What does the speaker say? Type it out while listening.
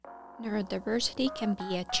Neurodiversity can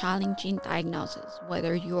be a challenging diagnosis,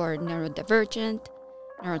 whether you're neurodivergent,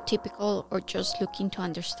 neurotypical, or just looking to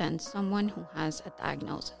understand someone who has a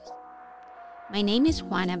diagnosis. My name is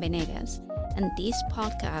Juana, and this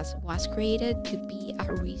podcast was created to be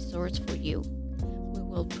a resource for you. We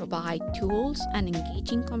will provide tools and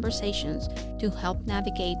engaging conversations to help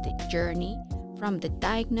navigate the journey from the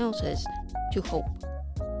diagnosis to hope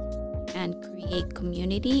and create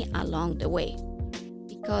community along the way.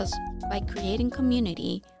 Because by creating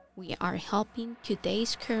community, we are helping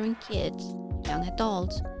today's current kids, young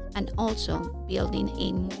adults, and also building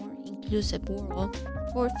a more inclusive world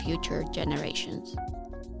for future generations.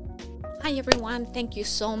 Hi everyone, thank you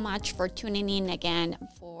so much for tuning in again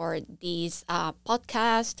for this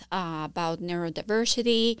podcast about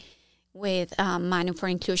neurodiversity with Manu for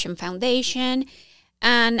Inclusion Foundation.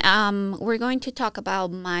 And we're going to talk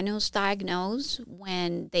about Manu's diagnosis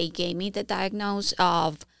when they gave me the diagnosis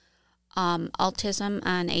of autism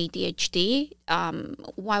and ADHD.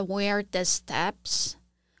 What were the steps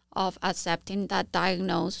of accepting that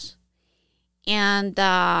diagnosis? And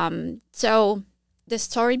so the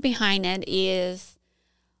story behind it is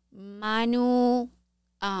Manu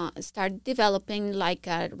started developing like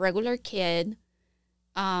a regular kid,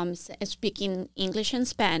 speaking English and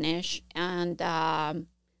Spanish, and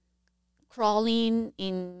crawling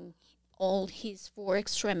in all his four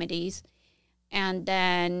extremities. And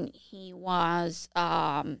then he was,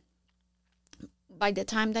 by the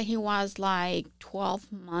time that he was like 12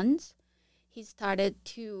 months, he started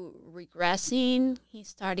to regressing. He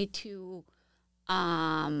started to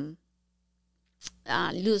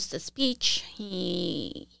lose the speech.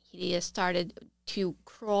 He started to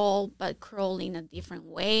crawl, but crawl in a different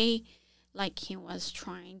way, like he was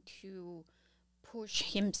trying to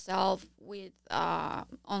push himself with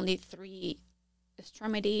only three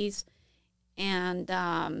extremities. And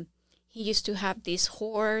he used to have this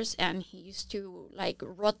horse, and he used to like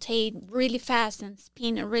rotate really fast and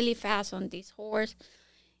spin really fast on this horse.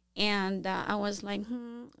 And I was like,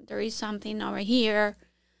 there is something over here.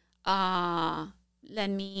 Let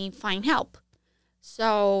me find help.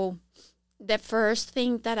 So the first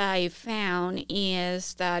thing that I found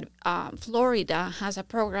is that Florida has a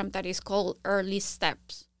program that is called Early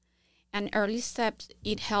Steps. And Early Steps,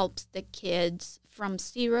 it helps the kids from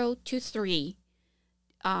 0 to 3,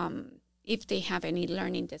 if they have any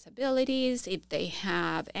learning disabilities, if they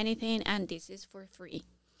have anything, and this is for free.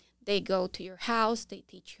 They go to your house, they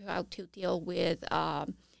teach you how to deal with, how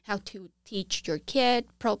to teach your kid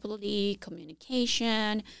properly,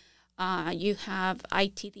 communication. You have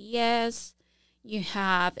ITDS, you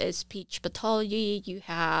have speech pathology, you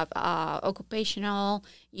have occupational,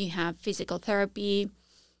 you have physical therapy.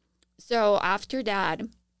 So after that,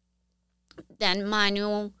 then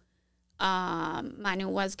Manu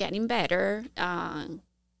was getting better,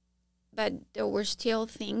 but there were still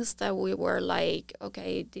things that we were like,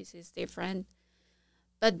 okay, this is different.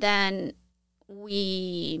 But then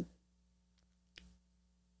we,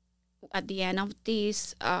 at the end of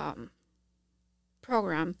this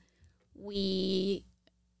program,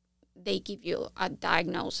 they give you a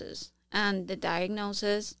diagnosis, and the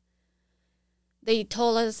diagnosis, they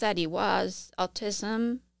told us that it was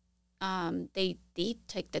autism. They did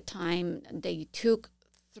take the time. They took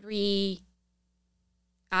 3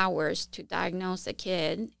 hours to diagnose the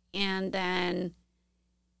kid. And then,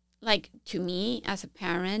 like, to me as a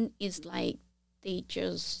parent, it's like they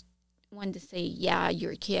just, when they say, yeah,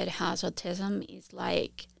 your kid has autism, it's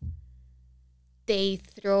like they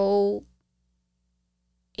throw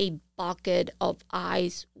a bucket of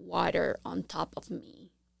ice water on top of me.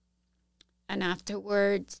 And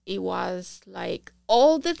afterwards, it was like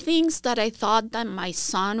all the things that I thought that my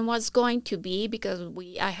son was going to be, because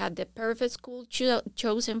I had the perfect school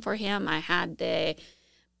chosen for him. I had the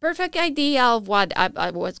perfect idea of what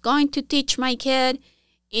I was going to teach my kid.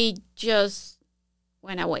 It just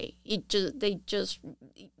went away. It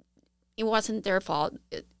wasn't their fault.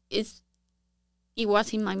 It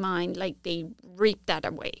was in my mind, like they ripped that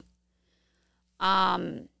away.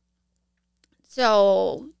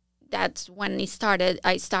 So that's when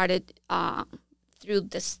I started through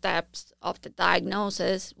the steps of the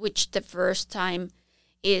diagnosis, which the first time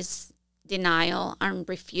is denial and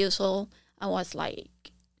refusal. I was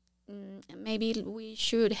like, maybe we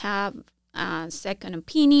should have a second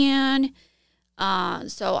opinion.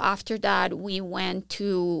 So after that, we went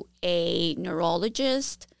to a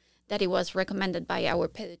neurologist that it was recommended by our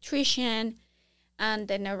pediatrician. And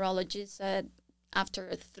the neurologist said,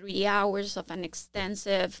 after 3 hours of an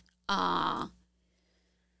extensive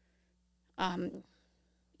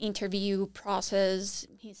interview process,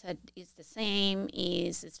 he said it's the same,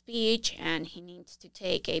 is speech, and he needs to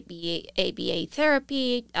take ABA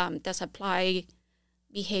therapy, does apply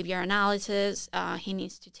behavior analysis. He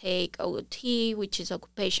needs to take OT, which is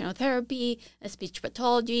occupational therapy, speech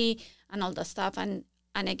pathology, and all that stuff. And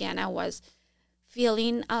again, I was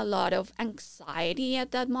feeling a lot of anxiety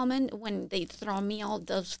at that moment when they throw me all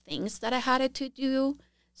those things that I had to do.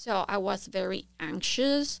 So I was very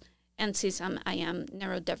anxious. And since I am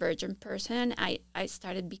neurodivergent person, I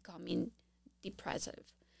started becoming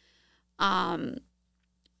depressive. And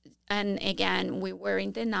again, we were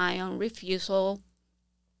in denial, refusal.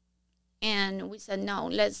 And we said, no,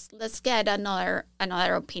 let's get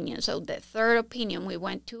another opinion. So the third opinion, we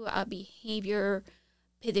went to a behavior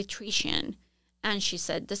pediatrician, and she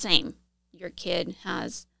said the same. Your kid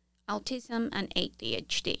has autism and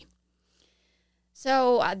ADHD.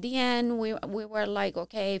 So at the end, we were like,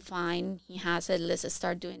 okay, fine, he has it. Let's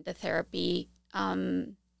start doing the therapy.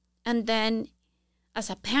 And then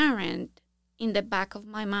as a parent, in the back of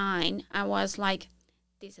my mind, I was like,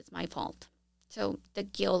 this is my fault. So the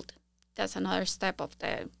guilt, that's another step of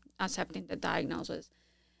the accepting the diagnosis.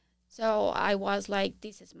 So I was like,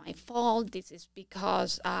 this is my fault. This is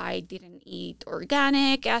because I didn't eat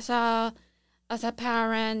organic as a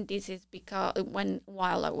parent. This is because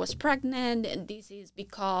while I was pregnant, and this is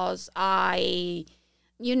because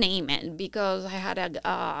you name it, because I had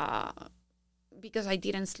because I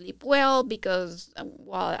didn't sleep well, because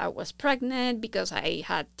while I was pregnant, because I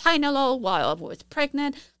had Tylenol while I was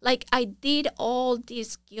pregnant. Like, I did all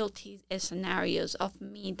these guilty scenarios of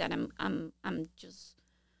me that I'm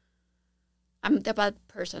the bad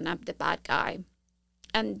person, I'm the bad guy.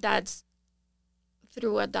 And that's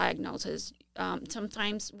through a diagnosis.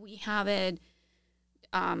 Sometimes we have it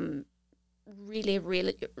really,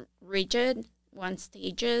 really rigid, one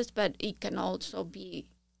stages, but it can also be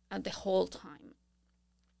the whole time.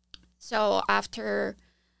 So after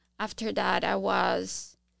that,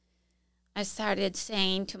 I started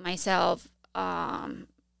saying to myself, I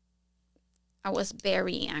was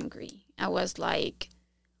very angry. I was like,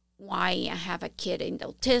 why I have a kid in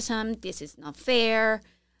autism? This is not fair.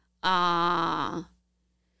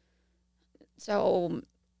 So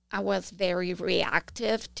I was very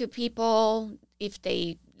reactive to people. If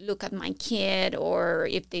they look at my kid or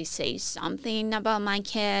if they say something about my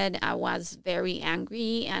kid, I was very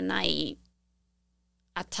angry and I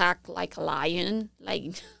attacked like a lion.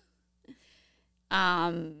 Like,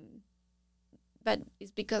 but it's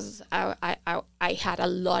because I had a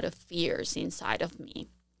lot of fears inside of me.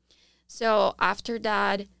 So after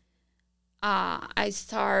that, I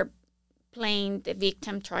start playing the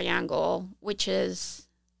victim triangle, which is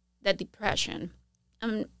the depression.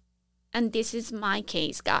 And this is my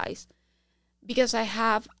case, guys, because I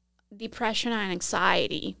have depression and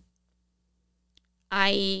anxiety.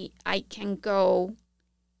 I can go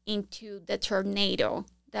into the tornado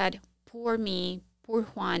that poor me, poor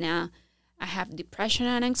Juana. I have depression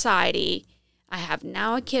and anxiety. I have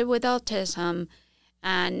now a kid with autism,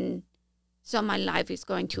 and so my life is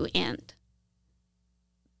going to end.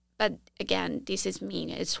 But again, this is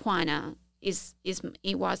me. It's Juana.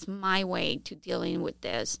 It was my way to dealing with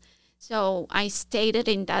this. So I stayed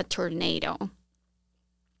in that tornado,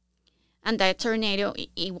 and that tornado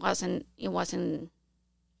it wasn't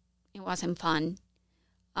fun.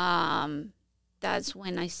 That's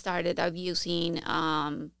when I started abusing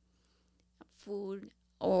food,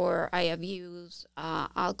 or I abused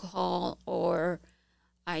alcohol, or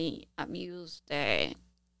I abused the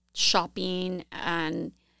shopping,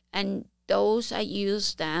 and those I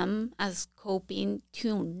used them as coping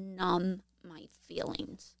to numb my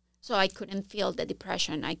feelings. So I couldn't feel the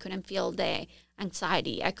depression. I couldn't feel the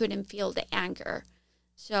anxiety. I couldn't feel the anger.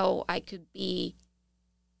 So I could be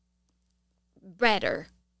better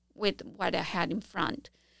with what I had in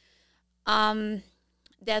front. The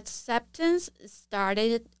acceptance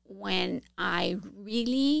started when I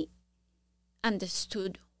really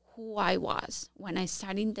understood who I was, when I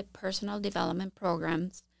started the personal development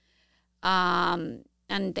programs and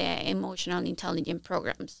the emotional intelligence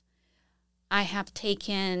programs. I have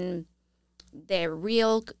taken the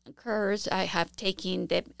real course. I have taken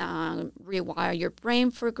the Rewire Your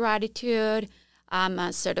Brain for Gratitude. I'm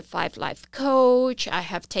a certified life coach. I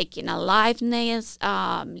have taken aliveness,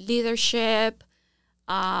 leadership,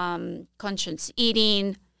 conscious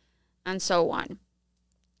eating, and so on.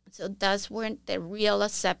 So that's when the real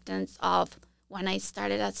acceptance of when I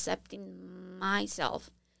started accepting myself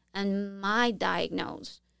and my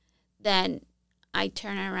diagnosis. Then I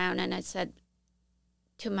turned around and I said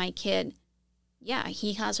to my kid, yeah,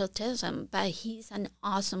 he has autism, but he's an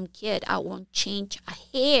awesome kid. I won't change a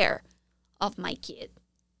hair of my kid.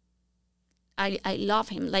 I love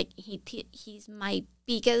him. Like he's my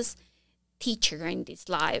biggest teacher in this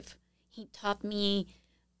life. He taught me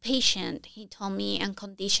patience. He taught me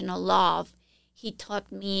unconditional love. He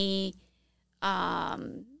taught me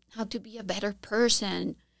how to be a better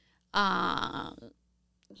person.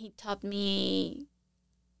 He taught me,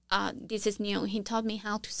 this is new, he taught me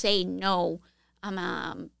how to say no.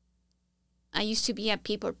 I used to be a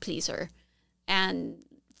people pleaser. And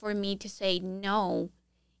for me to say no,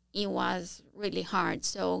 it was really hard.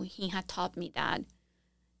 So he had taught me that.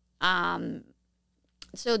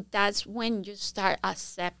 So that's when you start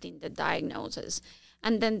accepting the diagnosis.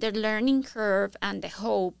 And then the learning curve and the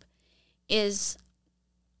hope is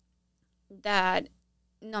that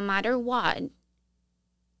no matter what,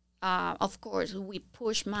 of course, we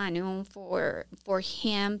push Manu for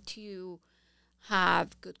him to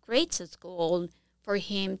have good grades at school, for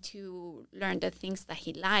him to learn the things that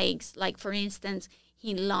he likes. Like, for instance,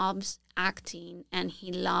 he loves acting and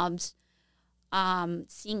he loves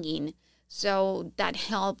singing. So that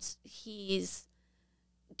helps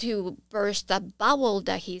to burst the bubble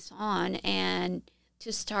that he's on and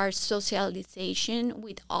to start socialization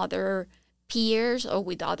with other peers or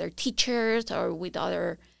with other teachers or with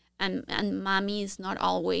other, and mommy is not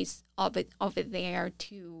always over there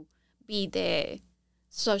to be the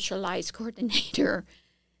socialized coordinator.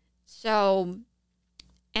 So,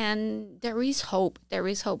 and there is hope. There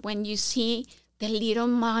is hope when you see the little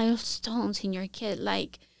milestones in your kid.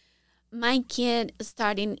 Like, my kid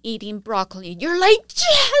starting eating broccoli. You're like,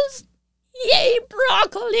 yes, yay,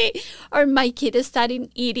 broccoli. Or my kid is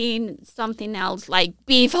starting eating something else like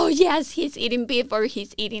beef. Oh, yes, he's eating beef or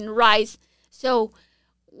he's eating rice. So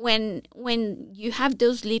when you have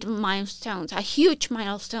those little milestones, a huge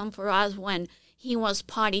milestone for us when he was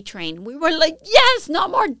potty trained, we were like, yes, no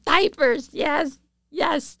more diapers. Yes,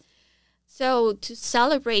 yes. So to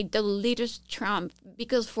celebrate the little triumph,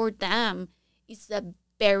 because for them, it's a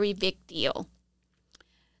very big deal.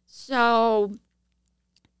 So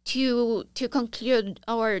to conclude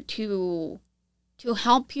or to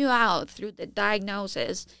help you out through the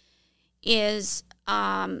diagnosis is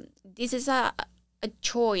this is a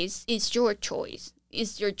choice. It's your choice.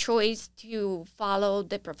 It's your choice to follow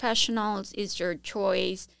the professionals. It's your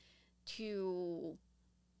choice to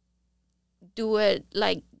do it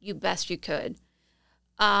like you best you could.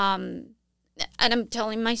 And I'm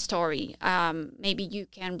telling my story. Maybe you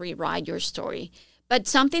can rewrite your story. But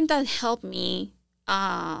something that helped me,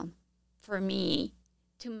 for me,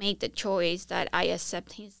 to make the choice that I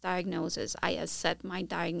accept his diagnosis, I accept my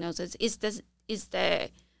diagnosis, is the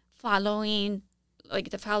following,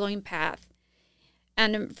 like the following path.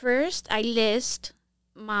 And first, I list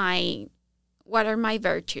what are my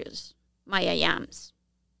virtues, my I ams.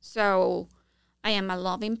 So I am a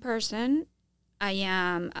loving person. I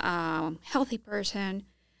am a healthy person.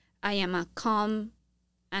 I am a calm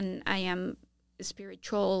and I am a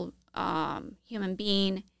spiritual human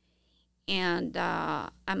being. And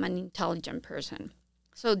I'm an intelligent person.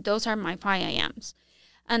 So those are my 5 I ams.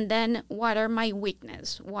 And then what are my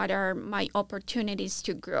weaknesses? What are my opportunities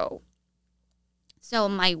to grow? So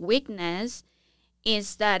my weakness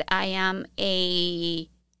is that I am a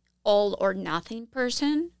all or nothing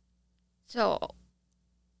person. So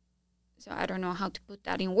I don't know how to put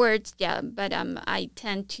that in words, yeah, but I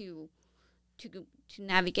tend to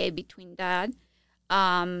navigate between that.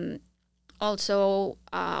 Also,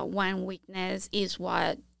 one weakness is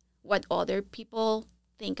what other people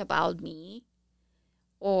think about me,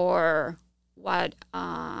 or what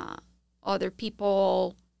other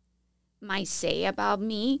people might say about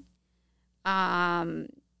me.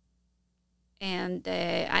 And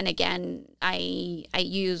again, I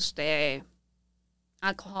use the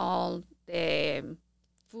alcohol, the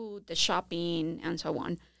food, the shopping, and so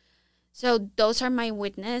on. So those are my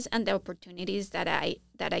weaknesses and the opportunities that I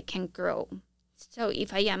can grow. So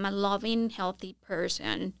if I am a loving, healthy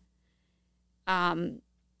person, I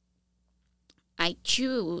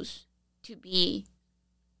choose to be,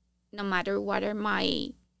 no matter what are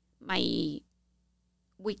my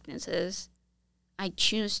weaknesses, I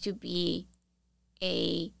choose to be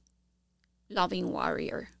a loving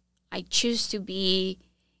warrior. I choose to be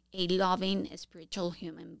a loving spiritual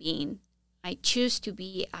human being. I choose to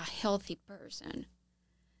be a healthy person.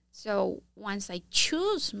 So once I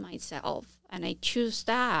choose myself and I choose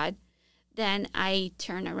that, then I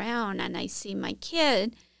turn around and I see my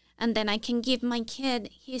kid, and then I can give my kid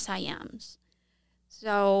his I ams.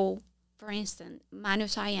 So, for instance,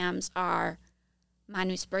 Manu's I ams are: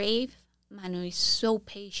 Manu is brave, Manu is so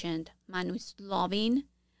patient. Manu is loving.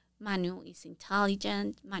 Manu is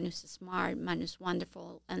intelligent. Manu is smart. Manu is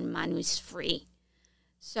wonderful. And Manu is free.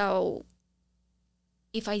 So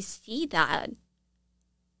if I see that,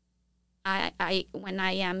 I when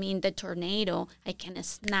I am in the tornado, I can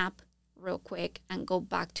snap real quick and go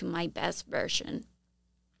back to my best version.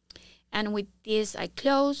 And with this, I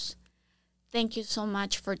close. Thank you so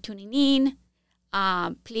much for tuning in.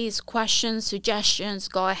 Please, questions, suggestions,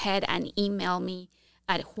 go ahead and email me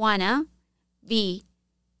at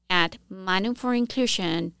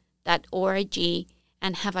juanav@manuforinclusion.org,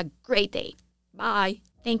 and have a great day. Bye.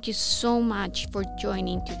 Thank you so much for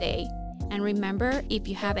joining today. And remember, if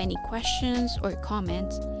you have any questions or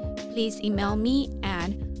comments, please email me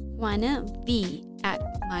at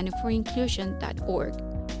juanav@manuforinclusion.org.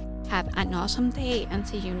 Have an awesome day and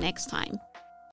see you next time.